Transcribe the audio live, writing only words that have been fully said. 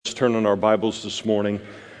turn in our Bibles this morning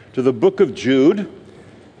to the book of Jude,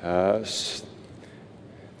 just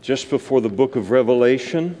before the book of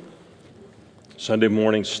Revelation. Sunday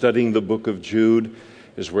morning, studying the book of Jude.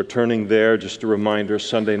 As we're turning there, just a reminder,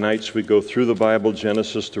 Sunday nights we go through the Bible,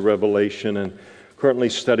 Genesis to Revelation, and currently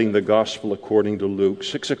studying the Gospel according to Luke.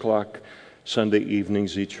 6 o'clock Sunday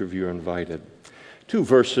evenings, each of you are invited. 2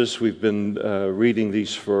 verses, we've been reading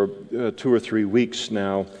these for 2 or 3 weeks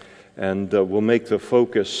now, and we'll make the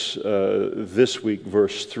focus this week,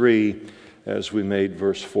 verse 3, as we made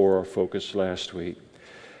verse 4 our focus last week.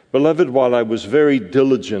 Beloved, while I was very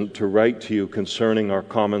diligent to write to you concerning our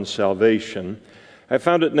common salvation, I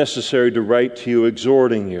found it necessary to write to you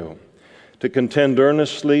exhorting you to contend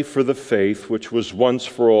earnestly for the faith which was once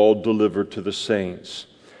for all delivered to the saints.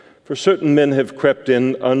 For certain men have crept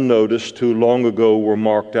in unnoticed who long ago were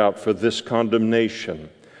marked out for this condemnation,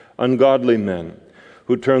 ungodly men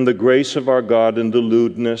who turn the grace of our God into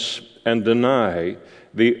lewdness and deny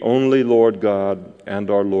the only Lord God and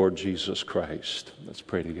our Lord Jesus Christ. Let's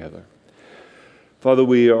pray together. Father,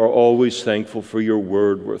 we are always thankful for your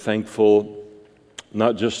word. We're thankful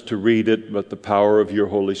not just to read it, but the power of your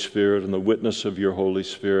Holy Spirit and the witness of your Holy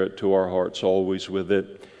Spirit to our hearts, always with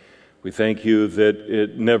it. We thank you that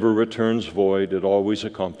it never returns void. It always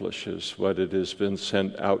accomplishes what it has been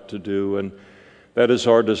sent out to do. And that is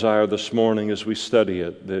our desire this morning as we study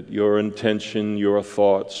it, that your intention, your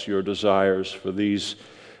thoughts, your desires for these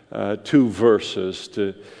 2 verses,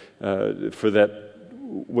 for that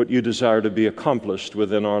what you desire to be accomplished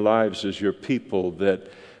within our lives as your people,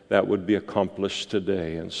 that would be accomplished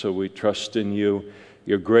today. And so we trust in you,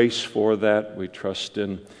 your grace for that. We trust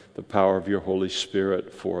in the power of your Holy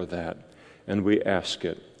Spirit for that. And we ask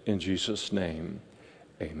it in Jesus' name.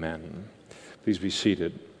 Amen. Please be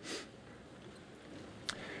seated.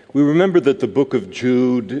 We remember that the book of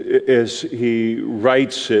Jude, as he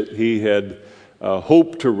writes it, he had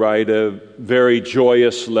hoped to write a very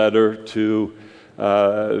joyous letter to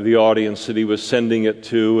the audience that he was sending it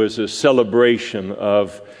to as a celebration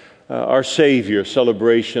of our Savior,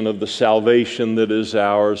 celebration of the salvation that is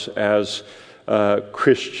ours as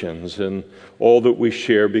Christians and all that we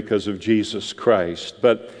share because of Jesus Christ.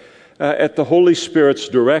 But at the Holy Spirit's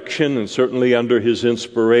direction and certainly under his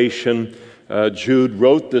inspiration, Jude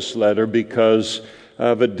wrote this letter because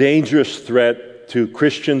of a dangerous threat to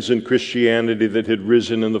Christians and Christianity that had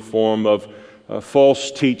risen in the form of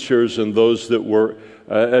false teachers and those that were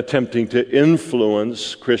attempting to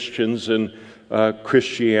influence Christians and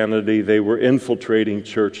Christianity. They were infiltrating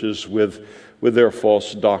churches with their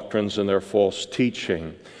false doctrines and their false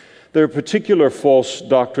teaching. Their particular false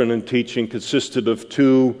doctrine and teaching consisted of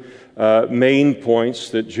 2 main points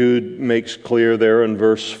that Jude makes clear there in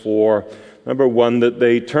verse 4. Number 1, that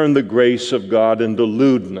they turned the grace of God into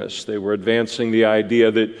lewdness. They were advancing the idea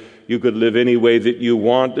that you could live any way that you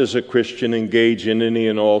want as a Christian, engage in any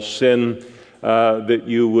and all sin that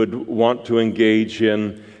you would want to engage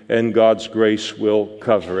in, and God's grace will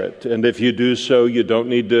cover it. And if you do so, you don't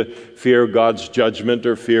need to fear God's judgment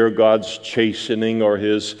or fear God's chastening or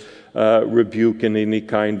his rebuke in any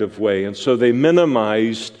kind of way. And so they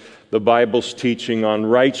minimized the Bible's teaching on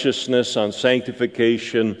righteousness, on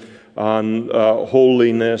sanctification, on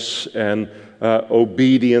holiness and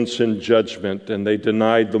obedience and judgment, and they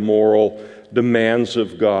denied the moral demands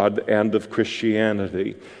of God and of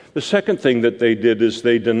Christianity. The second thing that they did is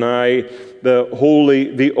they deny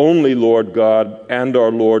the only Lord God and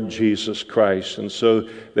our Lord Jesus Christ. And so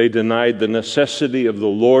they denied the necessity of the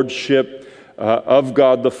lordship of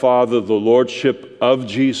God the Father, the lordship of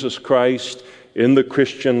Jesus Christ in the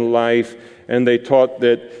Christian life. And they taught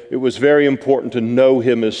that it was very important to know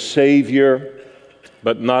him as Savior,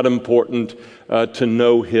 but not important to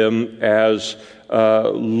know him as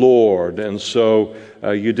Lord. And so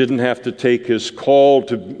you didn't have to take his call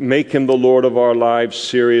to make him the Lord of our lives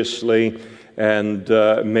seriously and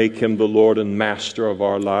make him the Lord and Master of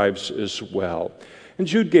our lives as well. And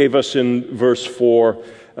Jude gave us in verse 4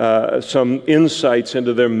 some insights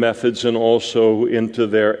into their methods and also into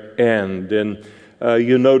their end. And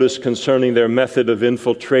you notice concerning their method of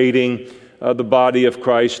infiltrating the body of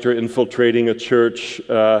Christ or infiltrating a church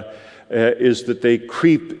is that they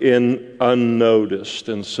creep in unnoticed.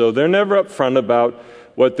 And so they're never upfront about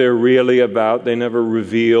what they're really about. They never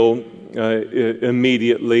reveal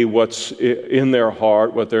immediately what's in their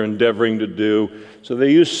heart, what they're endeavoring to do. So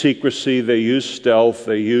they use secrecy, they use stealth,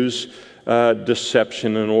 they use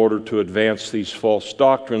deception in order to advance these false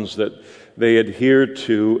doctrines that they adhere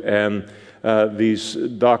to, and these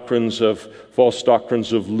false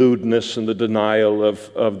doctrines of lewdness and the denial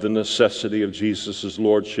of the necessity of Jesus'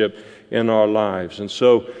 lordship in our lives. And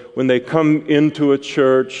so when they come into a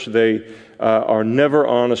church, they are never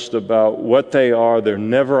honest about what they are. They're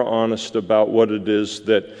never honest about what it is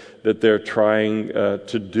that they're trying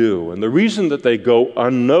to do. And the reason that they go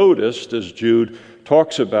unnoticed, as Jude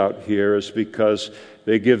talks about here, is because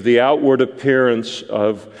they give the outward appearance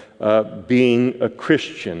of being a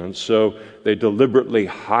Christian. And so they deliberately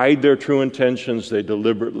hide their true intentions. They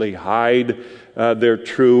deliberately hide their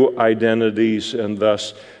true identities, and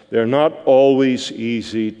thus they're not always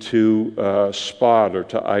easy to spot or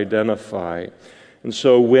to identify. And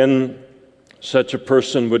so when such a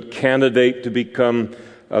person would candidate to become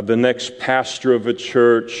the next pastor of a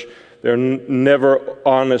church, they're never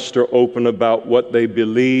honest or open about what they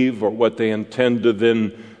believe or what they intend to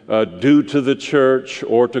then do to the church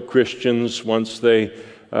or to Christians once they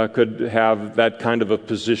could have that kind of a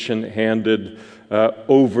position handed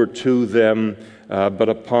over to them. But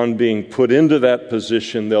upon being put into that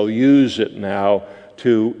position, they'll use it now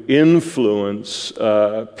to influence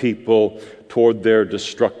people toward their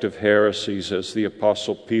destructive heresies, as the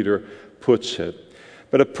Apostle Peter puts it.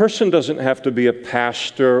 But a person doesn't have to be a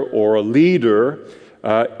pastor or a leader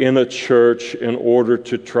in a church in order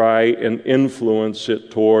to try and influence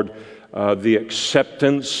it toward the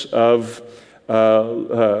acceptance of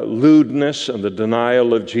lewdness and the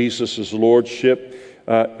denial of Jesus' lordship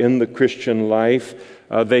in the Christian life.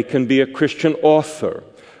 They can be a Christian author.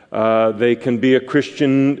 They can be a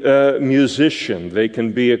Christian musician. They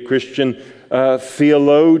can be a Christian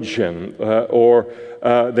theologian, or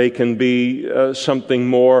they can be something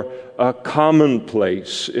more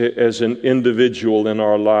commonplace as an individual in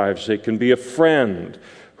our lives. They can be a friend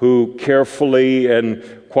who carefully and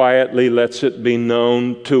quietly lets it be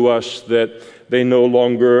known to us that they no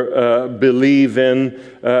longer believe in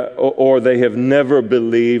or they have never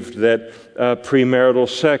believed that premarital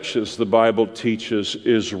sex, as the Bible teaches,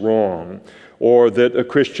 is wrong, or that a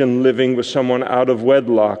Christian living with someone out of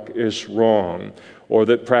wedlock is wrong, or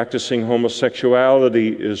that practicing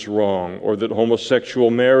homosexuality is wrong, or that homosexual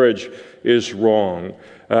marriage is wrong,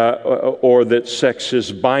 or that sex is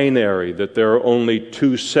binary, that there are only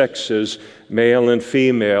two sexes, male and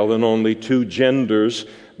female, and only two genders,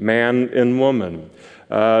 man and woman.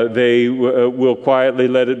 They will quietly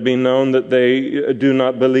let it be known that they do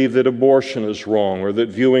not believe that abortion is wrong, or that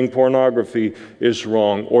viewing pornography is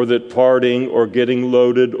wrong, or that partying or getting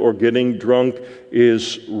loaded or getting drunk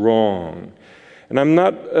is wrong. And I'm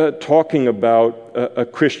not talking about a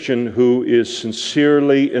Christian who is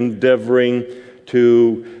sincerely endeavoring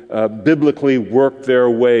to biblically work their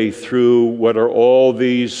way through what are all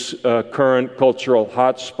these current cultural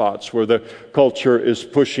hotspots where the culture is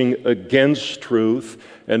pushing against truth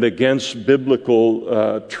and against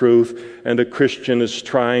biblical truth, and a Christian is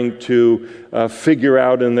trying to figure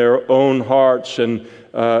out in their own hearts and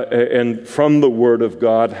from the Word of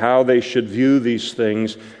God how they should view these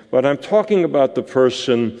things. But I'm talking about the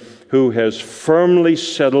person who has firmly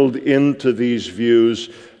settled into these views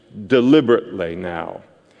deliberately now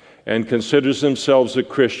and considers themselves a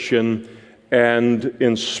Christian, and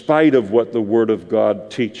in spite of what the Word of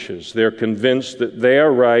God teaches, they're convinced that they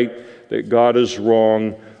are right, that God is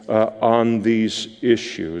wrong on these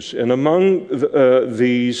issues. And among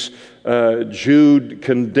these, Jude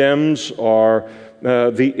condemns are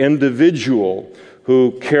the individual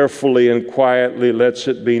who carefully and quietly lets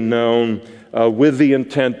it be known with the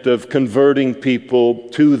intent of converting people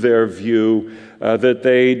to their view that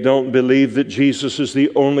they don't believe that Jesus is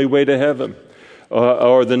the only way to heaven,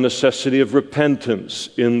 or the necessity of repentance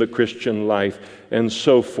in the Christian life, and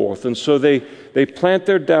so forth. And so they plant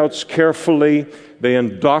their doubts carefully, they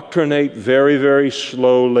indoctrinate very, very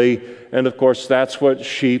slowly, and of course that's what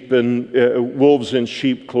sheep and wolves in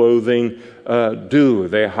sheep clothing do.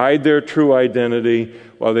 They hide their true identity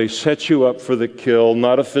while they set you up for the kill,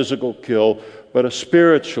 not a physical kill, but a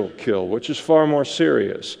spiritual kill, which is far more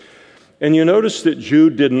serious. And you notice that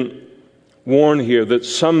Jude didn't warn here that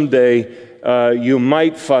someday you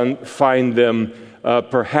might find them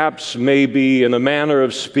perhaps maybe in a manner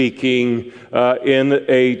of speaking in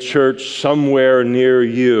a church somewhere near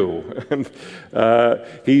you.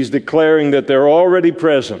 He's declaring that they're already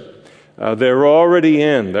present. They're already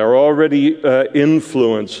in. They're already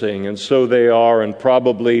influencing. And so they are, and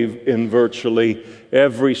probably in virtually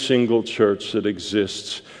every single church that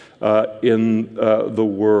exists in the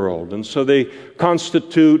world. And so they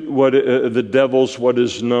constitute what the devil's what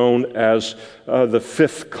is known as the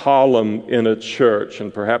fifth column in a church.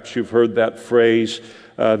 And perhaps you've heard that phrase,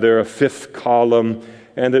 they're a fifth column.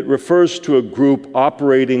 And it refers to a group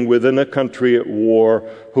operating within a country at war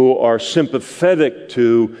who are sympathetic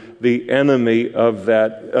to the enemy of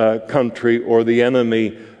that country or the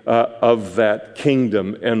enemy of that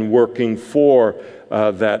kingdom and working for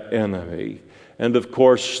that enemy. And of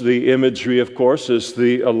course, the imagery, of course, is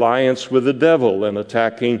the alliance with the devil and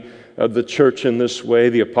attacking the church in this way.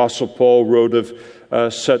 The Apostle Paul wrote of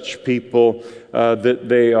such people that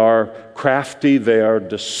they are crafty, they are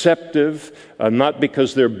deceptive, not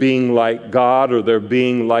because they're being like God or they're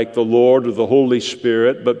being like the Lord or the Holy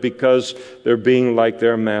Spirit, but because they're being like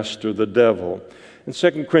their master, the devil. In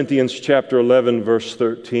 2 Corinthians chapter 11, verse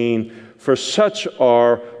 13, "For such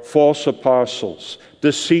are false apostles,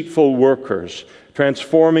 deceitful workers,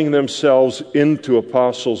 transforming themselves into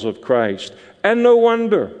apostles of Christ. And no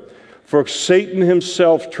wonder, for Satan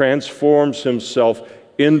himself transforms himself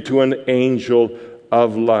into an angel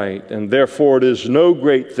of light. And therefore it is no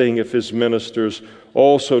great thing if his ministers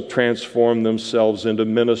also transform themselves into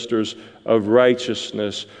ministers of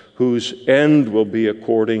righteousness, whose end will be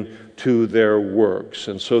according to their works."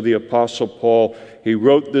 And so the Apostle Paul, he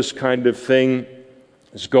wrote this kind of thing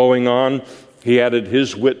is going on. He added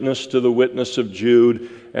his witness to the witness of Jude,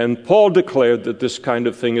 and Paul declared that this kind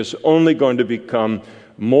of thing is only going to become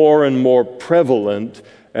more and more prevalent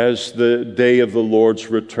as the day of the Lord's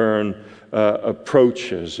return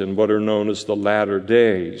approaches in what are known as the latter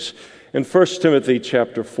days. In 1 Timothy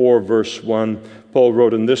chapter 4, verse 1, Paul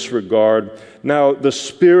wrote in this regard, "Now the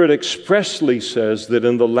Spirit expressly says that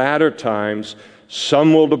in the latter times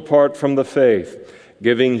some will depart from the faith,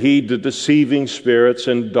 giving heed to deceiving spirits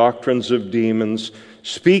and doctrines of demons,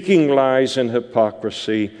 speaking lies and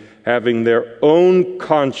hypocrisy, having their own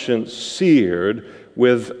conscience seared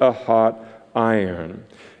with a hot iron."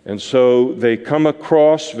 And so they come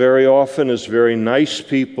across very often as very nice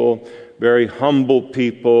people, very humble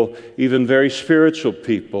people, even very spiritual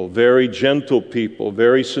people, very gentle people,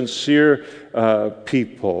 very sincere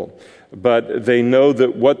people. But they know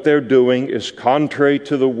that what they're doing is contrary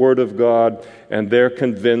to the Word of God, and they're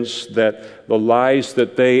convinced that the lies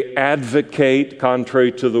that they advocate,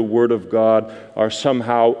 contrary to the Word of God, are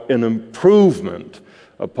somehow an improvement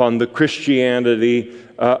upon the Christianity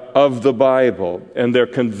of the Bible. And they're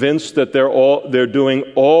convinced that they're doing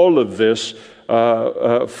all of this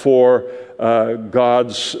for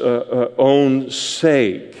God's own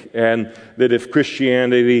sake, and that if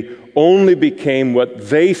Christianity only became what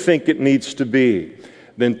they think it needs to be,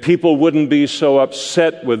 then people wouldn't be so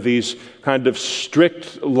upset with these kind of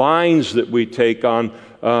strict lines that we take on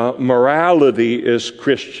morality as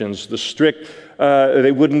Christians.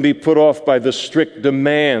 They wouldn't be put off by the strict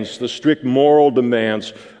demands, the strict moral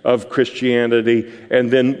demands of Christianity, and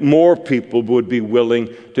then more people would be willing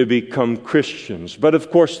to become Christians. But of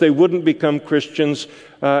course, they wouldn't become Christians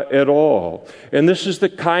at all. And this is the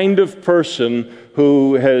kind of person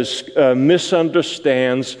who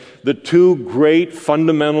misunderstands the two great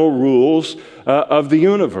fundamental rules of the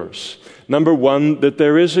universe. Number one, that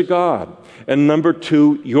there is a God. And number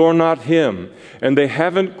two, you're not him. And they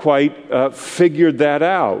haven't quite figured that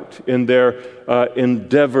out in their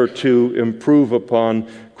endeavor to improve upon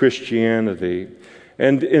Christianity.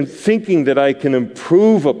 And in thinking that I can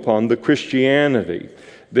improve upon the Christianity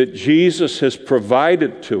that Jesus has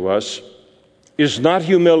provided to us is not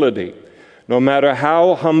humility, no matter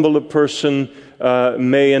how humble a person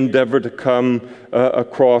may endeavor to come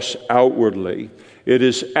across outwardly. It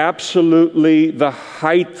is absolutely the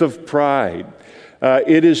height of pride.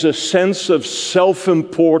 It is a sense of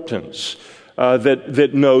self-importance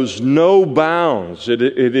that knows no bounds. It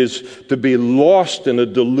is to be lost in a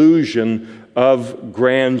delusion of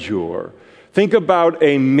grandeur. Think about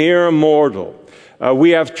a mere mortal.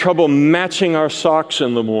 We have trouble matching our socks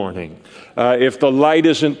in the morning if the light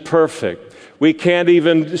isn't perfect. We can't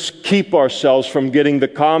even keep ourselves from getting the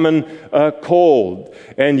common cold.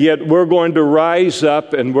 And yet we're going to rise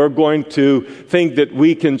up and we're going to think that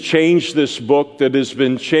we can change this book that has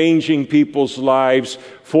been changing people's lives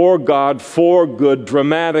for God, for good,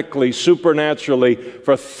 dramatically, supernaturally,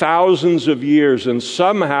 for thousands of years. And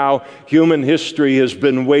somehow human history has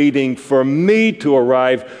been waiting for me to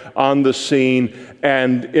arrive on the scene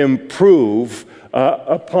and improve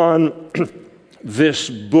upon this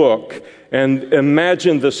book. And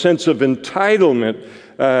imagine the sense of entitlement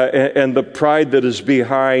and the pride that is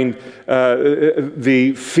behind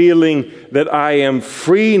the feeling that I am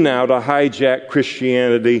free now to hijack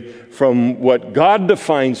Christianity from what God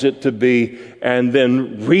defines it to be and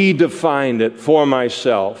then redefine it for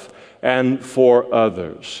myself and for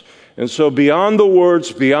others. And so beyond the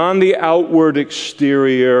words, beyond the outward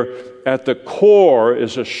exterior, at the core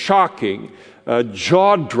is a shocking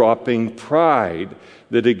jaw-dropping pride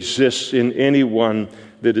that exists in anyone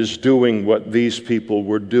that is doing what these people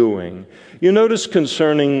were doing. You notice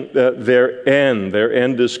concerning their end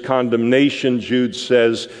is condemnation. Jude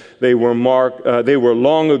says they were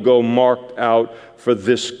long ago marked out for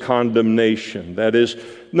this condemnation. That is,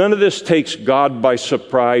 none of this takes God by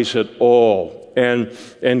surprise at all. And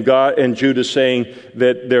Jude is saying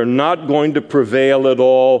that they're not going to prevail at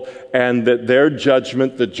all, and that their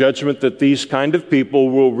judgment, the judgment that these kind of people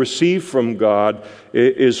will receive from God,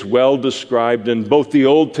 is well described in both the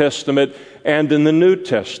Old Testament and in the New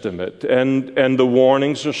Testament. And the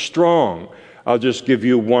warnings are strong. I'll just give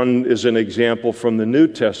you one as an example from the New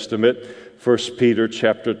Testament, 1 Peter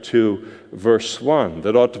chapter 2, verse 1,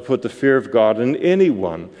 that ought to put the fear of God in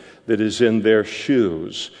anyone that is in their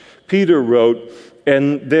shoes. Peter wrote,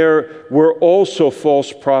 "And there were also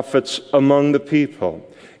false prophets among the people,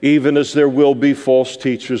 even as there will be false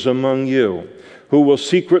teachers among you, who will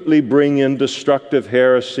secretly bring in destructive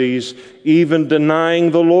heresies, even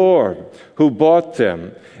denying the Lord, who bought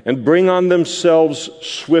them, and bring on themselves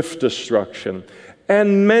swift destruction.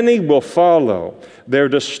 And many will follow their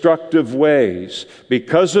destructive ways,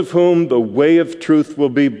 because of whom the way of truth will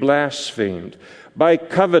be blasphemed. By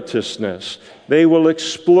covetousness, they will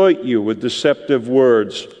exploit you with deceptive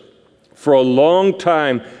words. For a long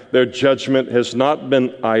time, their judgment has not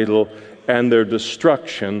been idle, and their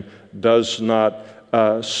destruction does not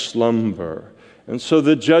slumber." And so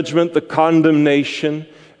the judgment, the condemnation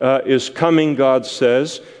is coming, God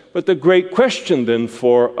says. But the great question then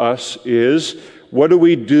for us is, what do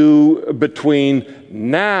we do between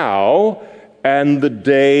now and the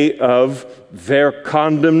day of their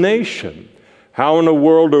condemnation? How in the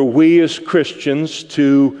world are we as Christians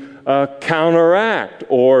to counteract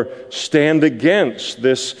or stand against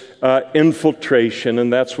this infiltration?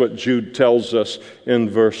 And that's what Jude tells us in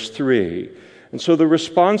verse 3. And so the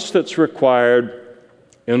response that's required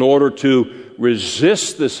in order to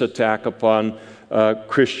resist this attack upon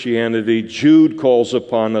Christianity, Jude calls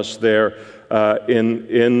upon us there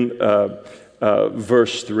in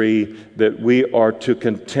verse 3, that we are to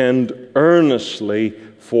contend earnestly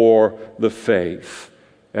for the faith.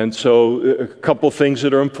 And so a couple things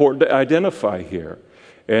that are important to identify here.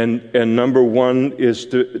 And number one is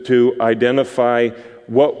to identify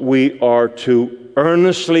what we are to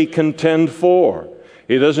earnestly contend for.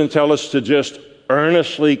 He doesn't tell us to just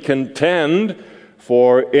earnestly contend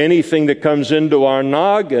for anything that comes into our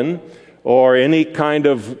noggin or any kind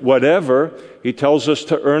of whatever. He tells us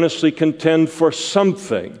to earnestly contend for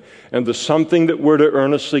something. And the something that we're to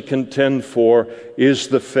earnestly contend for is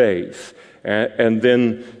the faith. And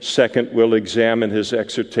then, second, we'll examine his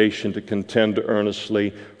exhortation to contend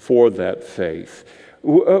earnestly for that faith.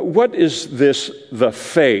 What is this, the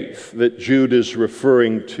faith, that Jude is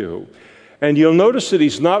referring to? And you'll notice that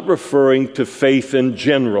he's not referring to faith in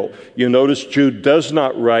general. You notice Jude does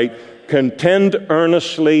not write, "Contend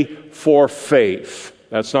earnestly for faith."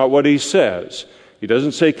 That's not what he says. He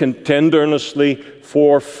doesn't say contend earnestly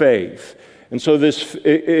for faith. And so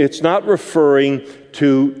it's not referring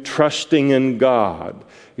to trusting in God.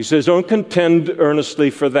 He says, don't contend earnestly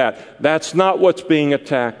for that. That's not what's being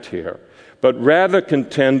attacked here. But rather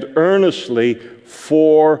contend earnestly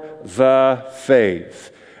for the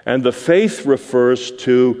faith. And the faith refers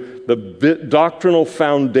to the doctrinal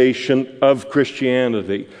foundation of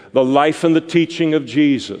Christianity, the life and the teaching of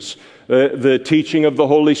Jesus, the teaching of the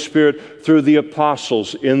Holy Spirit through the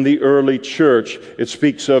apostles in the early church. It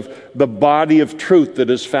speaks of the body of truth that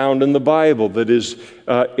is found in the Bible, that is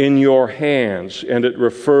in your hands, and it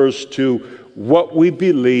refers to what we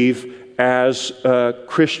believe as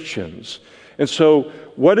Christians. And so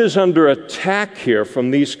what is under attack here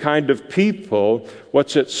from these kind of people,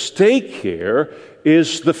 what's at stake here,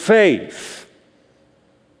 is the faith.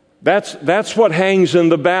 That's what hangs in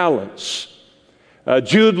the balance.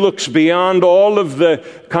 Jude looks beyond all of the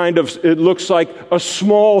it looks like a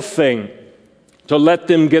small thing to let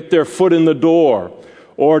them get their foot in the door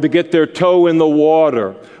or to get their toe in the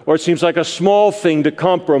water, or it seems like a small thing to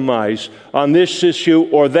compromise on this issue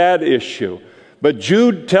or that issue. But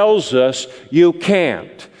Jude tells us you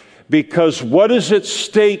can't, because what is at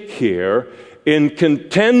stake here in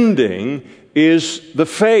contending is the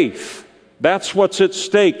faith. That's what's at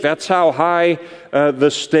stake. That's how high the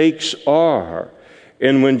stakes are.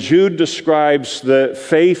 And when Jude describes the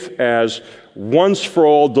faith as once for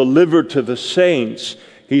all delivered to the saints,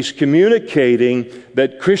 he's communicating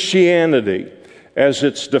that Christianity, as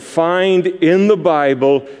it's defined in the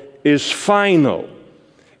Bible, is final.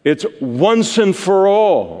 It's once and for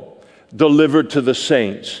all delivered to the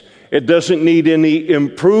saints. It doesn't need any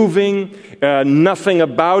improving. Nothing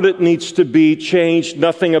about it needs to be changed.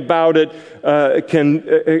 Nothing about it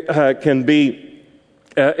can be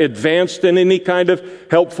advanced in any kind of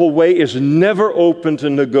helpful way. Is never open to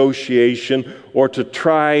negotiation or to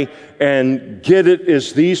try and get it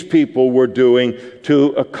as these people were doing to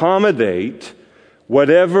accommodate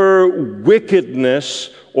whatever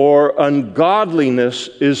wickedness or ungodliness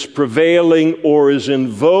is prevailing or is in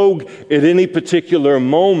vogue at any particular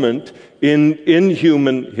moment in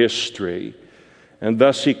human history. And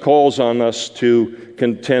thus he calls on us to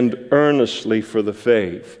contend earnestly for the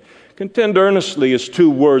faith. Contend earnestly is two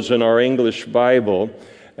words in our English Bible,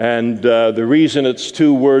 and the reason it's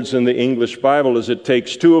two words in the English Bible is it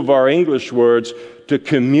takes two of our English words to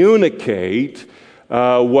communicate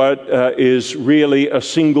what is really a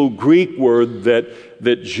single Greek word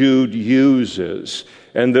that Jude uses.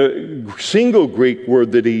 And the single Greek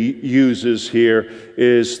word that he uses here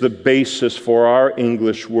is the basis for our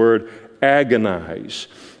English word, agonize.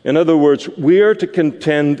 In other words, we are to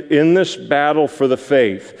contend in this battle for the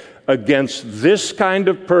faith against this kind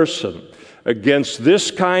of person, against this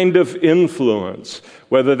kind of influence,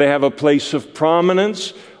 whether they have a place of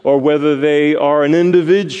prominence or whether they are an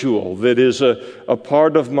individual that is a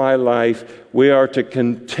part of my life. We are to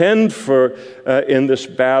contend in this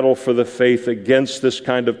battle for the faith against this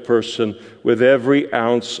kind of person with every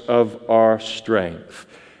ounce of our strength.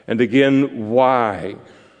 And again, why?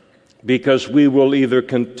 Because we will either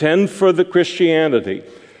contend for the Christianity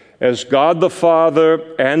as God the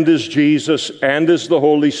Father and as Jesus and as the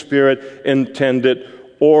Holy Spirit intended,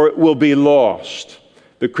 or it will be lost.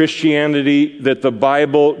 The Christianity that the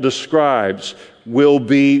Bible describes will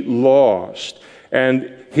be lost.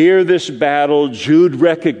 And here, this battle, Jude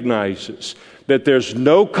recognizes that there's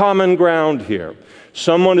no common ground here.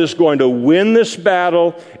 Someone is going to win this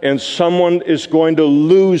battle, and someone is going to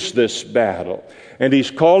lose this battle. And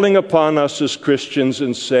he's calling upon us as Christians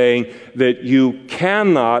and saying that you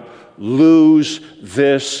cannot lose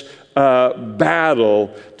this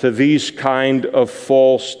battle to these kind of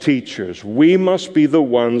false teachers. We must be the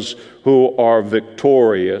ones who are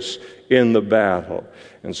victorious in the battle.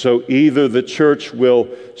 And so either the church will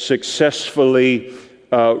successfully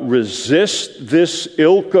resist this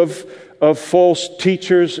ilk of false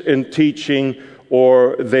teachers and teaching,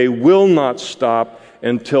 or they will not stop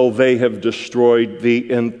until they have destroyed the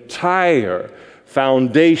entire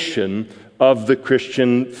foundation of the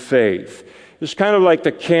Christian faith. It's kind of like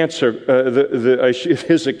the cancer, it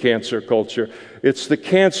is a cancer culture. It's the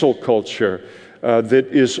cancel culture that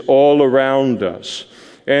is all around us.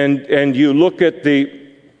 And you look at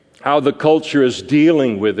how the culture is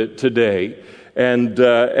dealing with it today. And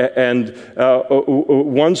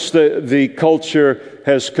once the culture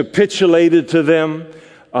has capitulated to them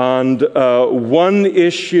on one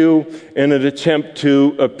issue in an attempt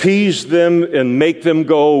to appease them and make them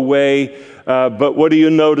go away, but what do you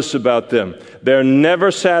notice about them? They're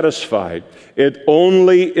never satisfied. It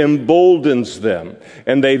only emboldens them.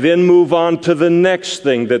 And they then move on to the next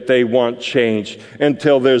thing that they want changed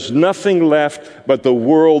until there's nothing left but the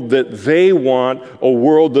world that they want, a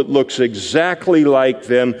world that looks exactly like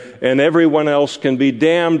them, and everyone else can be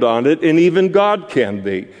damned on it, and even God can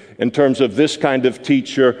be, in terms of this kind of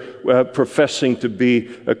teacher professing to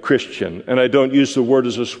be a Christian. And I don't use the word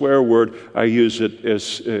as a swear word. I use it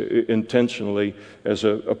as intentionally as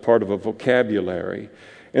a part of a vocabulary.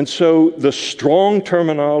 And so the strong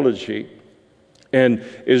terminology, and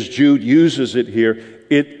as Jude uses it here,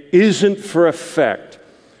 it isn't for effect.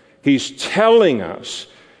 He's telling us,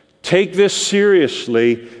 take this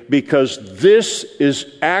seriously, because this is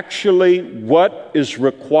actually what is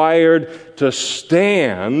required to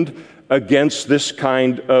stand against this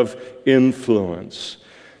kind of influence.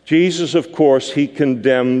 Jesus, of course, he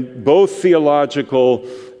condemned both theological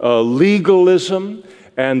legalism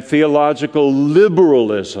and theological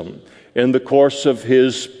liberalism in the course of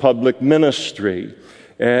his public ministry.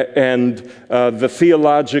 And the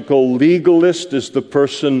theological legalist is the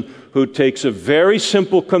person who takes a very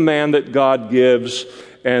simple command that God gives,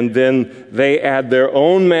 and then they add their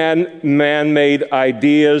own man-made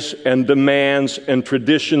ideas and demands and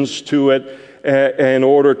traditions to it in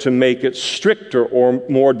order to make it stricter or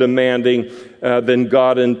more demanding than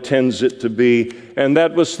God intends it to be. And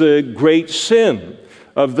that was the great sin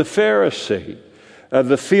of the Pharisee.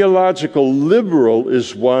 The theological liberal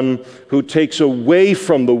is one who takes away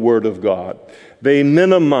from the Word of God. They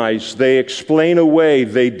minimize, they explain away,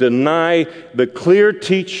 they deny the clear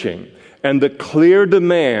teaching and the clear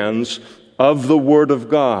demands of the Word of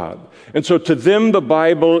God. And so to them, the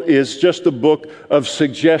Bible is just a book of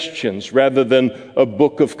suggestions rather than a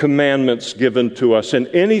book of commandments given to us. And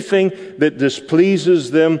anything that displeases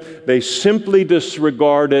them, they simply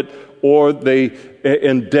disregard it, or they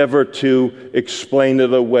endeavor to explain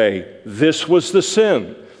it away. This was the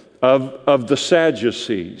sin of the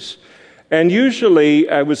Sadducees. And usually,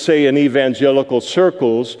 I would say in evangelical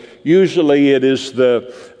circles, usually it is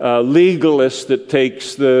the legalist that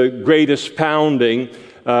takes the greatest pounding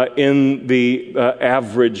in the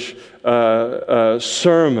average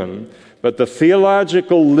sermon. But the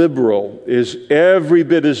theological liberal is every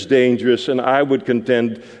bit as dangerous, and I would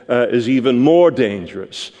contend is even more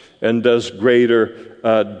dangerous and does greater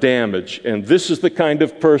damage. And this is the kind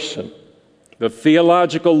of person, the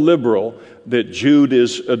theological liberal, that Jude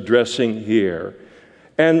is addressing here.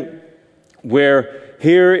 And where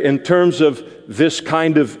here, in terms of this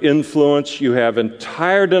kind of influence, you have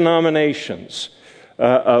entire denominations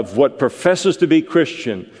of what professes to be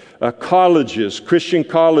Christian, colleges, Christian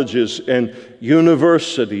colleges and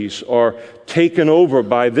universities are taken over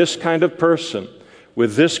by this kind of person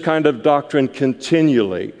with this kind of doctrine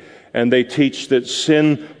continually. And they teach that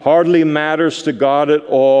sin hardly matters to God at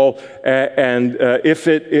all, and if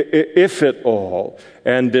at all,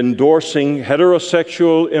 and endorsing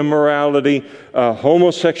heterosexual immorality,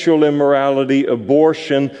 homosexual immorality,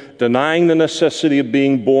 abortion, denying the necessity of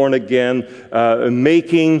being born again,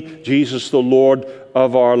 making Jesus the Lord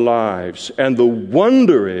of our lives. And the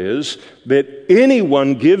wonder is that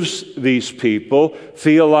anyone gives these people,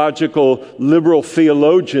 theological, liberal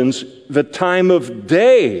theologians, the time of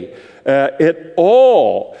day at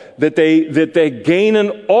all, that they gain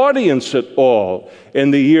an audience at all.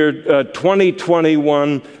 In the year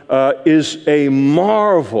 2021 is a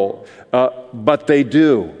marvel, but they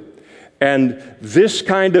do. And this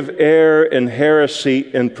kind of error and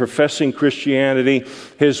heresy in professing Christianity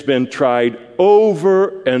has been tried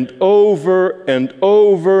over and over and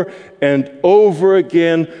over and over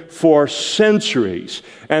again for centuries.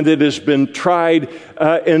 And it has been tried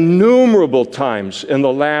innumerable times in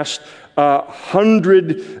the last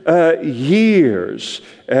 100 years.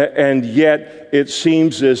 And yet it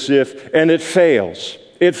seems as if, and it fails.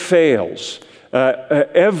 It fails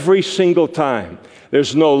every single time.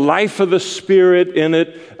 There's no life of the Spirit in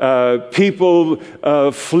it. People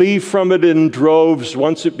flee from it in droves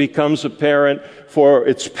once it becomes apparent for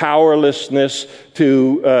its powerlessness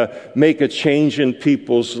to make a change in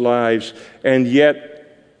people's lives. And yet,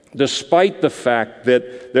 despite the fact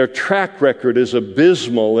that their track record is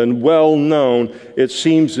abysmal and well known, it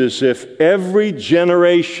seems as if every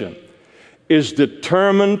generation is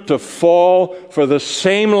determined to fall for the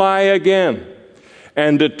same lie again,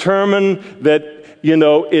 and determined that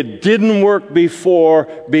it didn't work before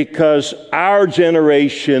because our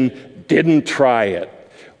generation didn't try it.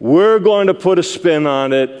 We're going to put a spin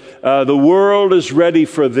on it. The world is ready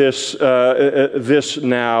for this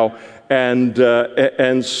now,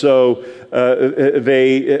 and so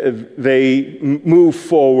they move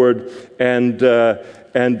forward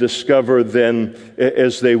and discover then,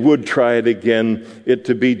 as they would try it again, it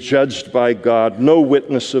to be judged by God, no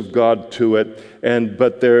witness of God to it,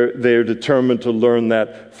 but they're determined to learn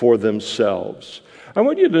that for themselves. I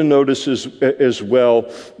want you to notice as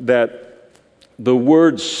well that the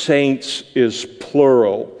word saints is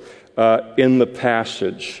plural in the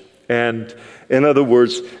passage. And in other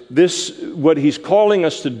words, what he's calling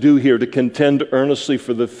us to do here, to contend earnestly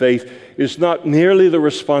for the faith, is not merely the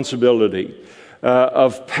responsibility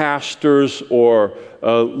of pastors or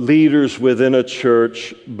leaders within a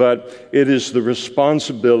church, but it is the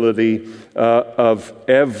responsibility of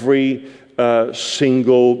every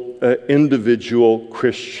single individual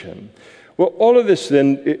Christian. Well, all of this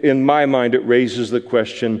then, in my mind, it raises the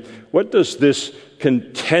question, what does this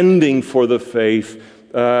contending for the faith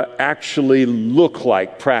actually look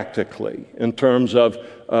like practically in terms of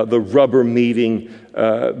the rubber meeting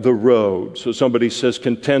the road? So somebody says,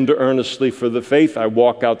 contend earnestly for the faith. I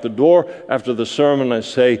walk out the door after the sermon. I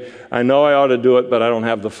say, I know I ought to do it, but I don't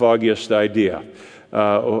have the foggiest idea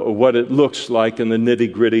what it looks like in the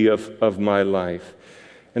nitty-gritty of my life.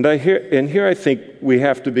 And here I think we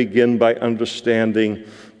have to begin by understanding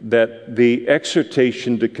that the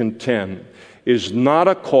exhortation to contend is not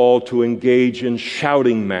a call to engage in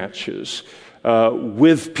shouting matches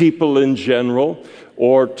with people in general,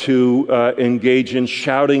 or to engage in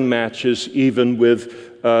shouting matches even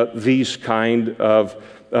with these kind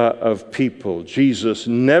of people. Jesus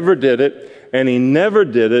never did it, and he never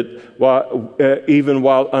did it even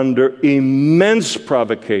while under immense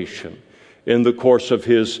provocation. in the course of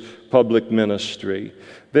his public ministry.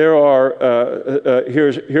 Here are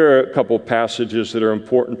a couple passages that are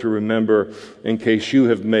important to remember in case you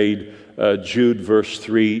have made Jude verse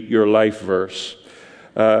 3 your life verse.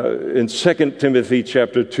 In 2 Timothy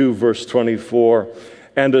chapter 2, verse 24,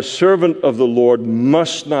 "And a servant of the Lord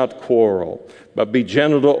must not quarrel, but be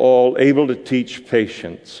gentle to all, able to teach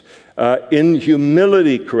patience, in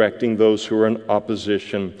humility correcting those who are in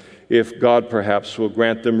opposition, if God perhaps will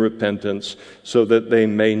grant them repentance so that they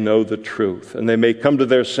may know the truth, and they may come to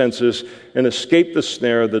their senses and escape the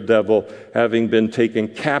snare of the devil, having been taken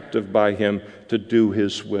captive by him to do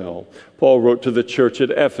his will." Paul wrote to the church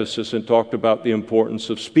at Ephesus and talked about the importance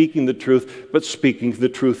of speaking the truth, but speaking the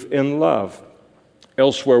truth in love.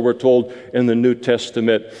 Elsewhere, we're told in the New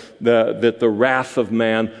Testament that the wrath of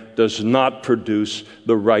man does not produce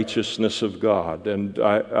the righteousness of God. And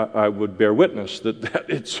I would bear witness that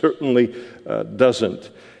it certainly doesn't.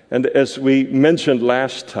 And as we mentioned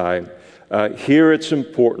last time, here it's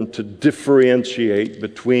important to differentiate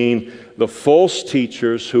between the false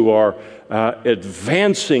teachers who are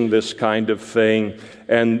advancing this kind of thing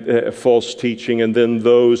and false teaching, and then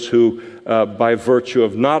those who, by virtue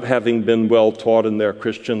of not having been well taught in their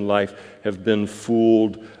Christian life, have been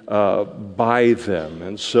fooled by them.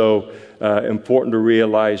 And so important to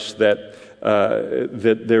realize that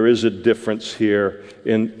there is a difference here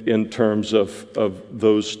in terms of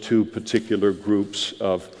those two particular groups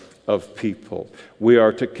of people. We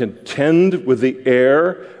are to contend with the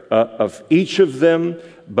error of each of them,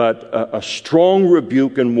 but a strong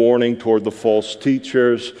rebuke and warning toward the false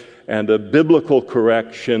teachers, and a biblical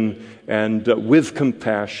correction and with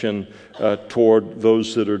compassion toward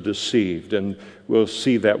those that are deceived. And we'll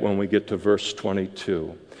see that when we get to verse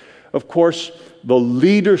 22. Of course, the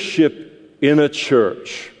leadership in a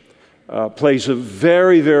church plays a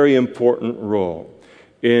very, very important role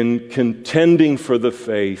in contending for the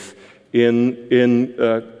faith in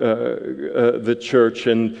the church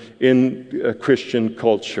and in Christian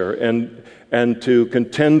culture, and to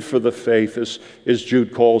contend for the faith, as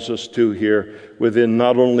Jude calls us to here, within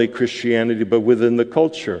not only Christianity but within the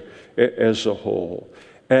culture as a whole.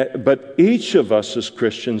 But each of us as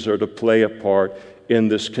Christians are to play a part in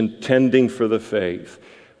this contending for the faith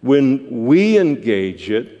when we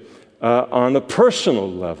engage it on a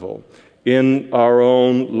personal level in our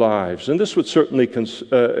own lives. And this would certainly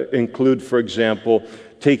include, for example,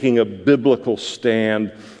 taking a biblical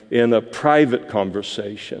stand in a private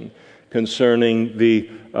conversation concerning the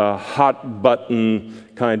hot-button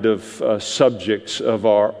kind of subjects of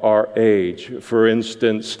our age. For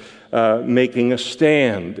instance, making a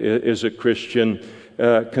stand as a Christian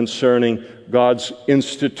concerning God's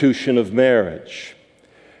institution of marriage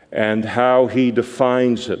and how he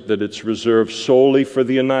defines it, that it's reserved solely for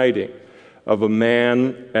the uniting of a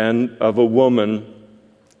man and of a woman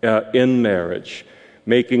in marriage,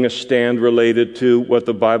 making a stand related to what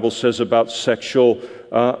the Bible says about sexual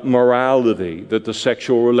morality, that the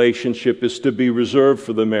sexual relationship is to be reserved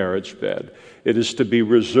for the marriage bed. It is to be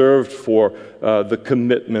reserved for the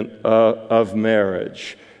commitment of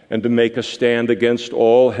marriage, and to make a stand against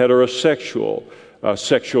all heterosexual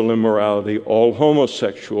sexual immorality, all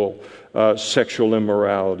homosexual sexual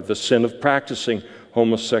immorality, the sin of practicing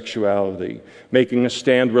homosexuality, making a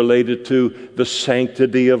stand related to the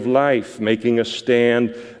sanctity of life, making a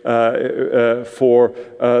stand for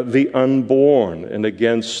the unborn and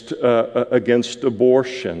against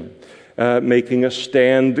abortion, making a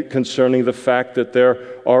stand concerning the fact that there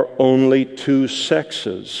are only two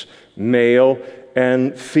sexes, male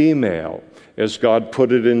and female. As God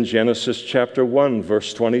put it in Genesis chapter 1,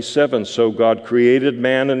 verse 27, "So God created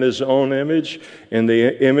man in his own image. In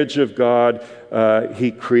the image of God,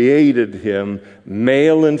 he created him.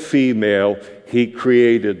 Male and female, he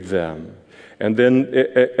created them." And then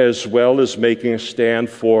as well as making a stand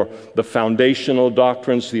for the foundational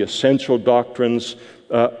doctrines, the essential doctrines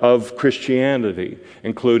of Christianity,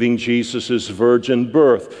 including Jesus' virgin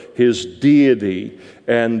birth, his deity,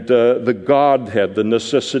 and the Godhead, the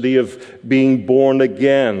necessity of being born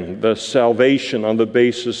again, the salvation on the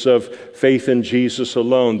basis of faith in Jesus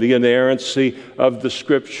alone, the inerrancy of the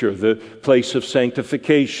Scripture, the place of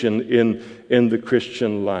sanctification in the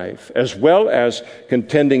Christian life, as well as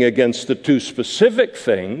contending against the two specific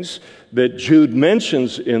things that Jude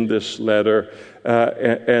mentions in this letter,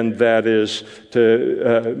 and that is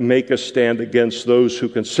to make a stand against those who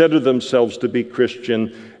consider themselves to be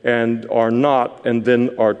Christian and are not, and then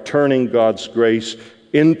are turning God's grace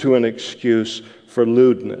into an excuse for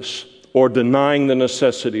lewdness or denying the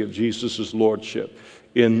necessity of Jesus' lordship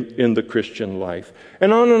in the Christian life.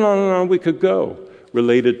 And on and on and on we could go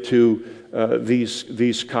related to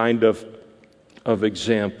these kind of of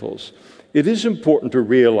examples. It is important to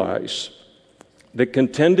realize that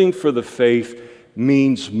contending for the faith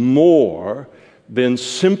means more than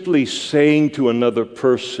simply saying to another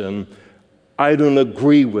person, I don't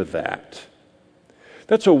agree with that.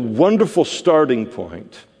 That's a wonderful starting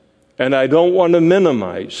point, and I don't want to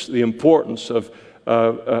minimize the importance of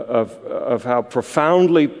how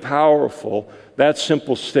profoundly powerful that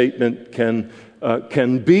simple statement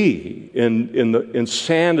can be in the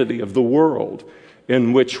insanity of the world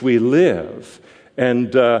in which we live.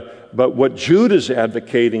 But what Jude is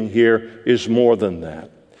advocating here is more than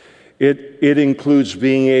that. It includes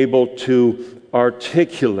being able to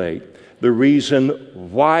articulate the reason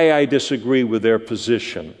why I disagree with their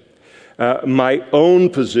position, my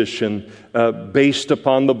own position based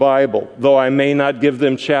upon the Bible, though I may not give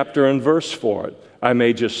them chapter and verse for it. I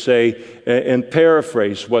may just say and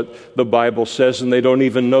paraphrase what the Bible says, and they don't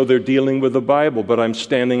even know they're dealing with the Bible, but I'm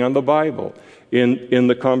standing on the Bible in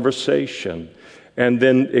the conversation, and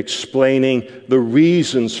then explaining the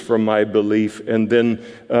reasons for my belief, and then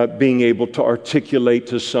being able to articulate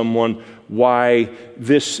to someone why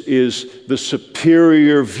this is the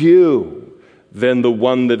superior view than the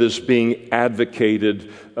one that is being advocated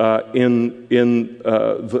in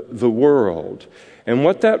the world. And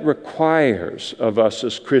what that requires of us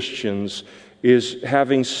as Christians is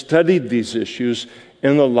having studied these issues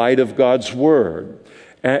in the light of God's Word,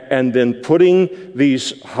 and then putting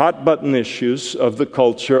these hot-button issues of the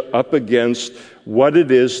culture up against what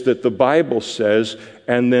it is that the Bible says,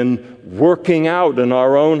 and then working out in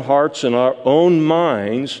our own hearts and our own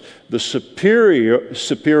minds the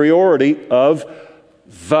superiority of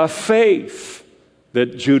the faith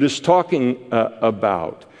that Jude is talking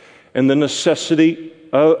about, and the necessity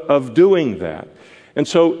of doing that. And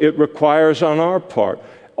so it requires on our part,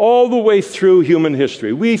 all the way through human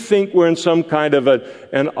history, we think we're in some kind of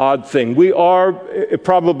an odd thing. We are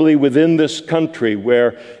probably within this country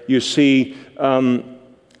where you see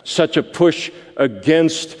such a push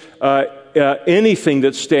against anything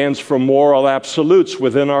that stands for moral absolutes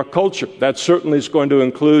within our culture. That certainly is going to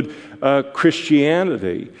include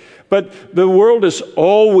Christianity. But the world has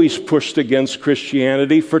always pushed against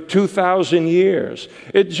Christianity for 2,000 years.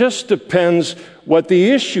 It just depends what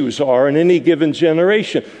the issues are in any given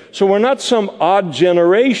generation. So we're not some odd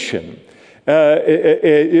generation.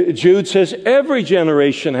 Jude says every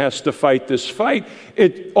generation has to fight this fight.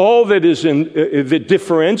 All that that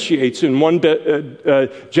differentiates in one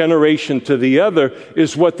generation to the other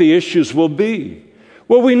is what the issues will be.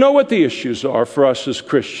 Well, we know what the issues are for us as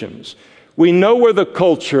Christians. We know where the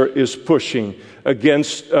culture is pushing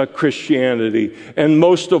against Christianity, and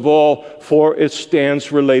most of all for its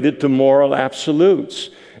stance related to moral absolutes.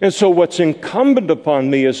 And so what's incumbent upon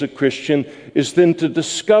me as a Christian is then to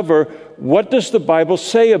discover, what does the Bible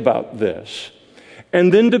say about this?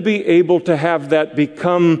 And then to be able to have that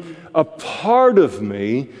become a part of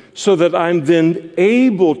me so that I'm then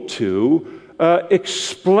able to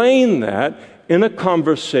explain that in a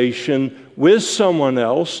conversation with someone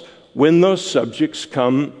else when those subjects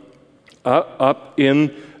come up in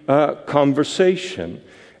conversation.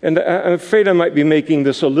 And I'm afraid I might be making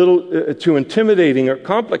this a little too intimidating or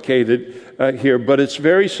complicated here, but it's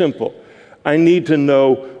very simple. I need to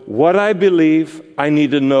know what I believe, I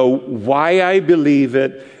need to know why I believe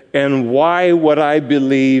it, and why what I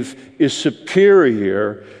believe is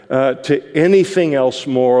superior to anything else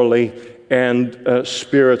morally and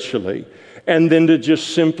spiritually. And then to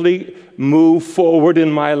just simply move forward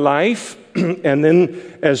in my life. And then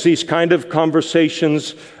as these kind of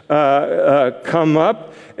conversations come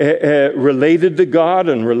up, related to God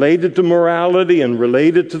and related to morality and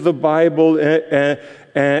related to the Bible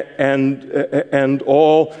and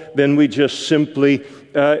all, then we just simply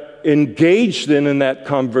engage then in that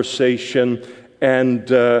conversation and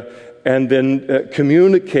then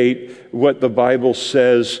communicate what the Bible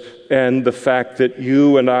says, and the fact that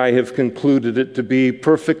you and I have concluded it to be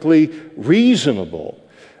perfectly reasonable,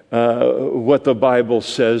 what the Bible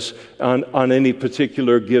says on any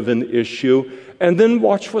particular given issue, and then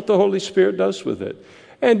watch what the Holy Spirit does with it.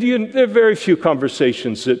 And there are very few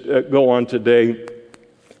conversations that go on today,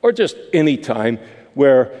 or just any time,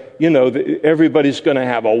 where everybody's going to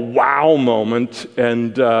have a wow moment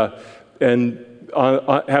and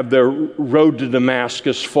have their road to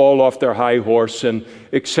Damascus fall off their high horse and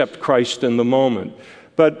accept Christ in the moment.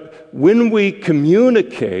 But when we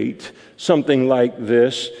communicate something like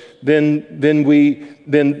this, then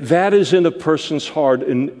that is in a person's heart,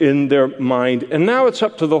 in their mind. And now it's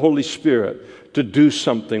up to the Holy Spirit to do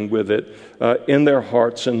something with it in their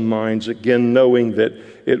hearts and minds, again, knowing that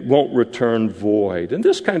it won't return void. And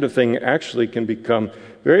this kind of thing actually can become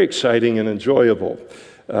very exciting and enjoyable.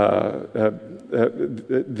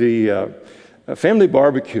 Family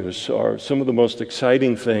barbecues are some of the most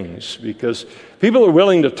exciting things because people are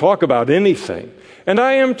willing to talk about anything, and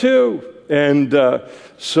I am too. And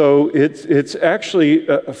so it's actually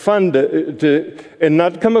fun to and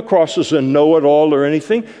not come across as a know-it-all or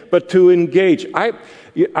anything, but to engage.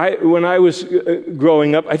 When I was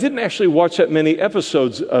growing up, I didn't actually watch that many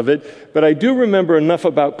episodes of it, but I do remember enough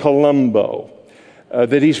about Columbo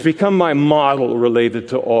that he's become my model related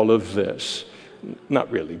to all of this. Not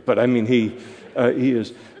really, but I mean he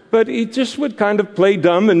is. But he just would kind of play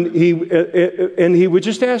dumb, and he would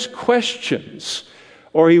just ask questions,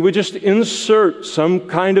 or he would just insert some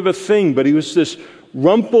kind of a thing. But he was this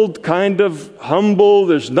rumpled, kind of humble,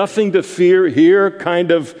 there's nothing to fear here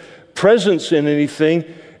kind of presence in anything,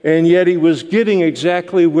 and yet he was getting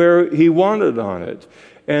exactly where he wanted on it.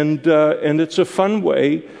 And it's a fun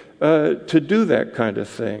way to do that kind of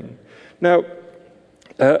thing. Now,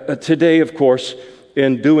 today, of course,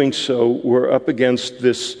 in doing so, we're up against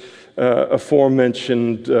this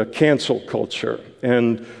aforementioned cancel culture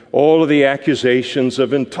and all of the accusations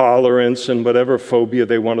of intolerance and whatever phobia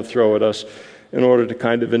they want to throw at us in order to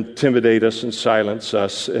kind of intimidate us and silence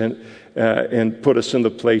us and put us in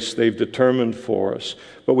the place they've determined for us.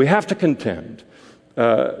 But we have to contend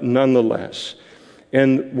nonetheless.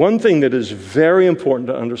 And one thing that is very important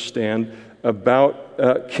to understand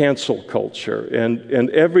about cancel culture and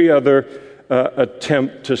every other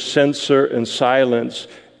attempt to censor and silence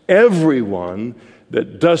everyone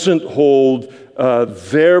that doesn't hold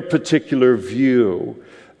their particular view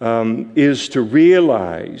is to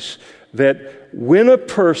realize that when a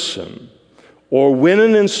person or when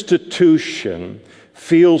an institution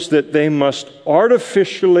feels that they must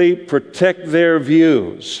artificially protect their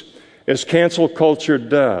views, as cancel culture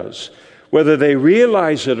does, whether they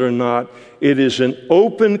realize it or not, it is an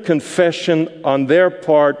open confession on their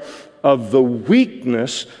part of the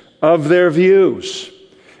weakness of their views.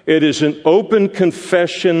 It is an open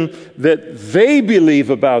confession that they believe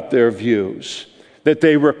about their views, that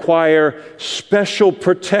they require special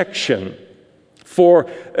protection for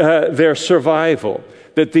their survival,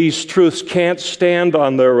 that these truths can't stand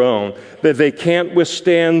on their own, that they can't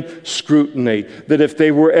withstand scrutiny, that if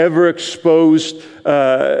they were ever exposed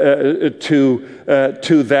to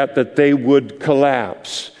that they would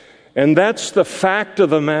collapse. And that's the fact of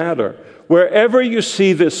the matter. Wherever you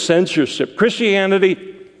see this censorship,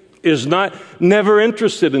 Christianity is never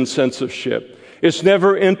interested in censorship. It's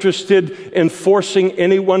never interested in forcing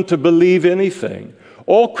anyone to believe anything.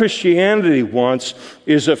 All Christianity wants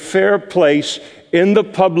is a fair place in the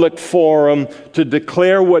public forum to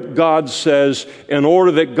declare what God says in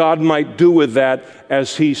order that God might do with that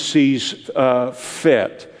as he sees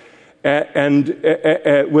fit. And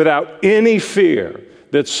without any fear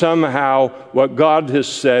that somehow what God has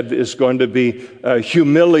said is going to be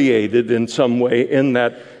humiliated in some way in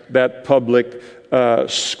that public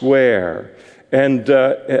square.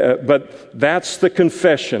 But that's the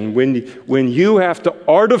confession. When you have to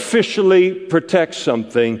artificially protect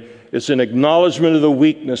something, it's an acknowledgement of the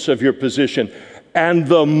weakness of your position. And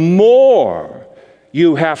the more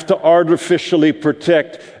you have to artificially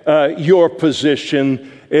protect your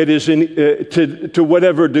position, it is to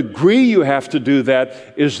whatever degree you have to do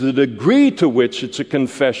that is the degree to which it's a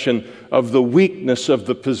confession of the weakness of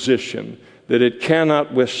the position, that it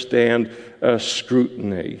cannot withstand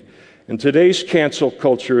scrutiny. And today's cancel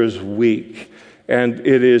culture is weak. And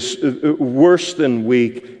it is worse than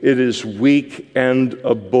weak. It is weak and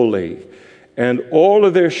a bully. And all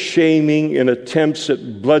of their shaming and attempts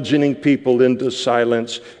at bludgeoning people into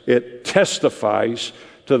silence, it testifies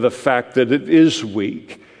to the fact that it is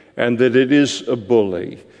weak and that it is a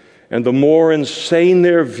bully. And the more insane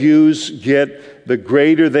their views get, the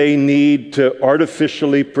greater they need to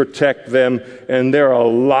artificially protect them. And there are a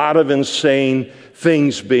lot of insane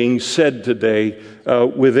things being said today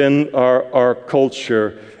within our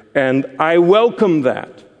culture, and I welcome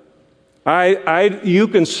that. You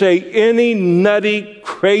can say any nutty,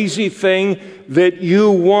 crazy thing that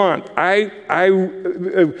you want. I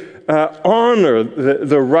honor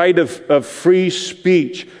the right of free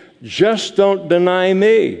speech. Just don't deny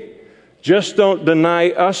me. Just don't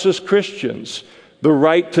deny us as Christians the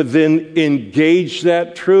right to then engage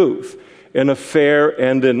that truth in a fair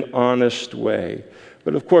and an honest way.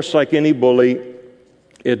 But of course, like any bully,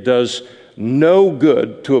 it does no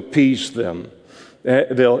good to appease them.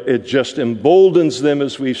 It just emboldens them,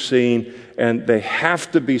 as we've seen, and they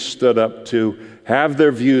have to be stood up to, have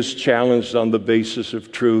their views challenged on the basis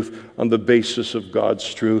of truth, on the basis of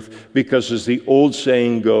God's truth, because as the old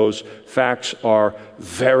saying goes, facts are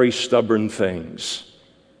very stubborn things.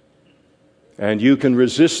 And you can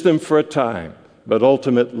resist them for a time, but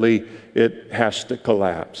ultimately it has to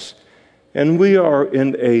collapse. And we are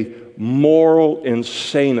in a moral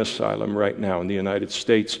insane asylum right now in the United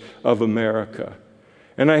States of America.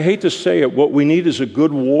 And I hate to say it, what we need is a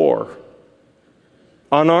good war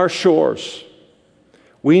on our shores.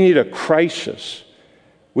 We need a crisis.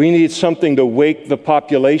 We need something to wake the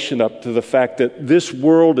population up to the fact that this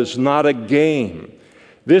world is not a game.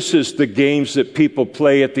 This is the games that people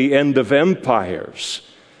play at the end of empires.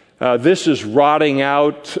 This is rotting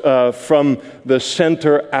out from the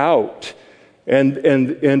center out. And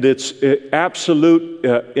it's absolute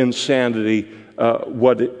insanity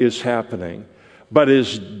what is happening. But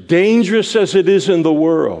as dangerous as it is in the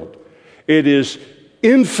world, it is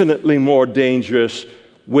infinitely more dangerous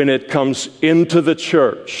when it comes into the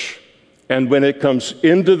church. And when it comes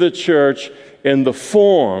into the church in the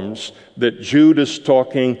forms that Jude is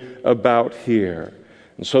talking about here.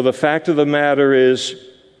 And so the fact of the matter is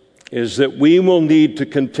that we will need to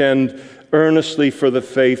contend earnestly for the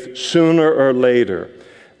faith sooner or later,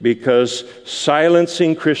 because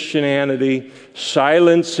silencing Christianity,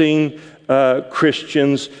 silencing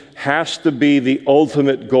Christians has to be the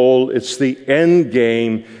ultimate goal. It's the end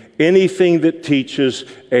game. Anything that teaches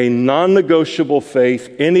a non-negotiable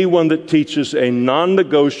faith, anyone that teaches a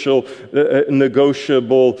non-negotiable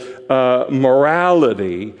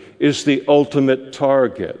morality is the ultimate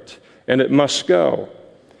target, and it must go.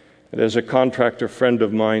 And as a contractor friend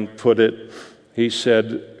of mine put it, he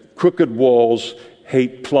said, crooked walls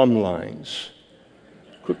hate plumb lines.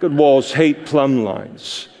 Crooked walls hate plumb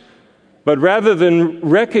lines. But rather than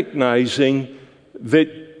recognizing that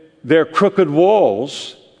they're crooked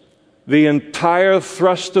walls, the entire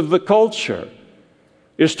thrust of the culture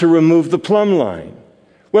is to remove the plumb line.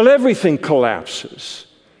 Well, everything collapses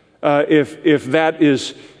if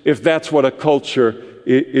that's what a culture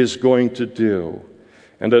is going to do.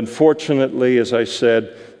 And unfortunately, as I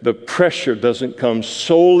said, the pressure doesn't come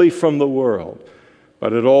solely from the world,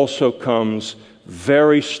 but it also comes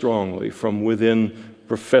very strongly from within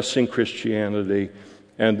professing Christianity,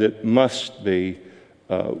 and it must be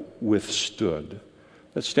withstood.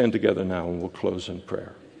 Let's stand together now and we'll close in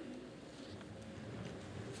prayer.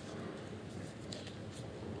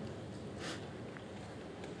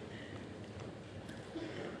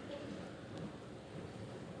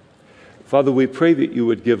 Father, we pray that you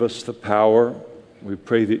would give us the power. We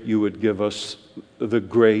pray that you would give us the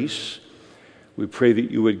grace. We pray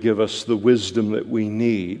that you would give us the wisdom that we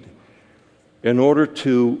need in order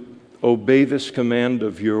to obey this command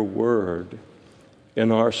of your word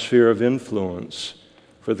in our sphere of influence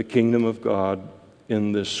for the kingdom of God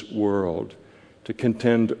in this world, to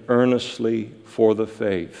contend earnestly for the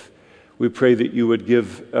faith. We pray that you would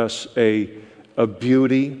give us a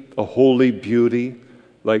beauty, a holy beauty,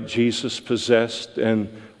 like Jesus possessed,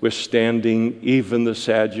 and withstanding even the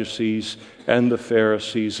Sadducees and the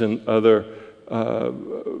Pharisees and other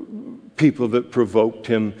people that provoked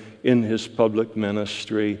him in his public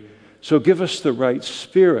ministry. So give us the right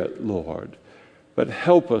spirit, Lord, but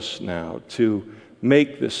help us now to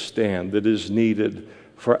make the stand that is needed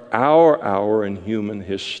for our hour in human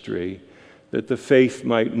history, that the faith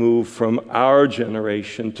might move from our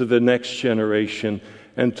generation to the next generation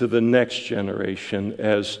and to the next generation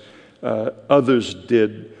as others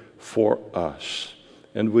did for us.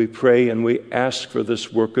 And we pray and we ask for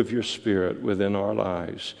this work of your Spirit within our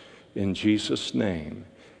lives. In Jesus' name,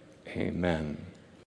 amen.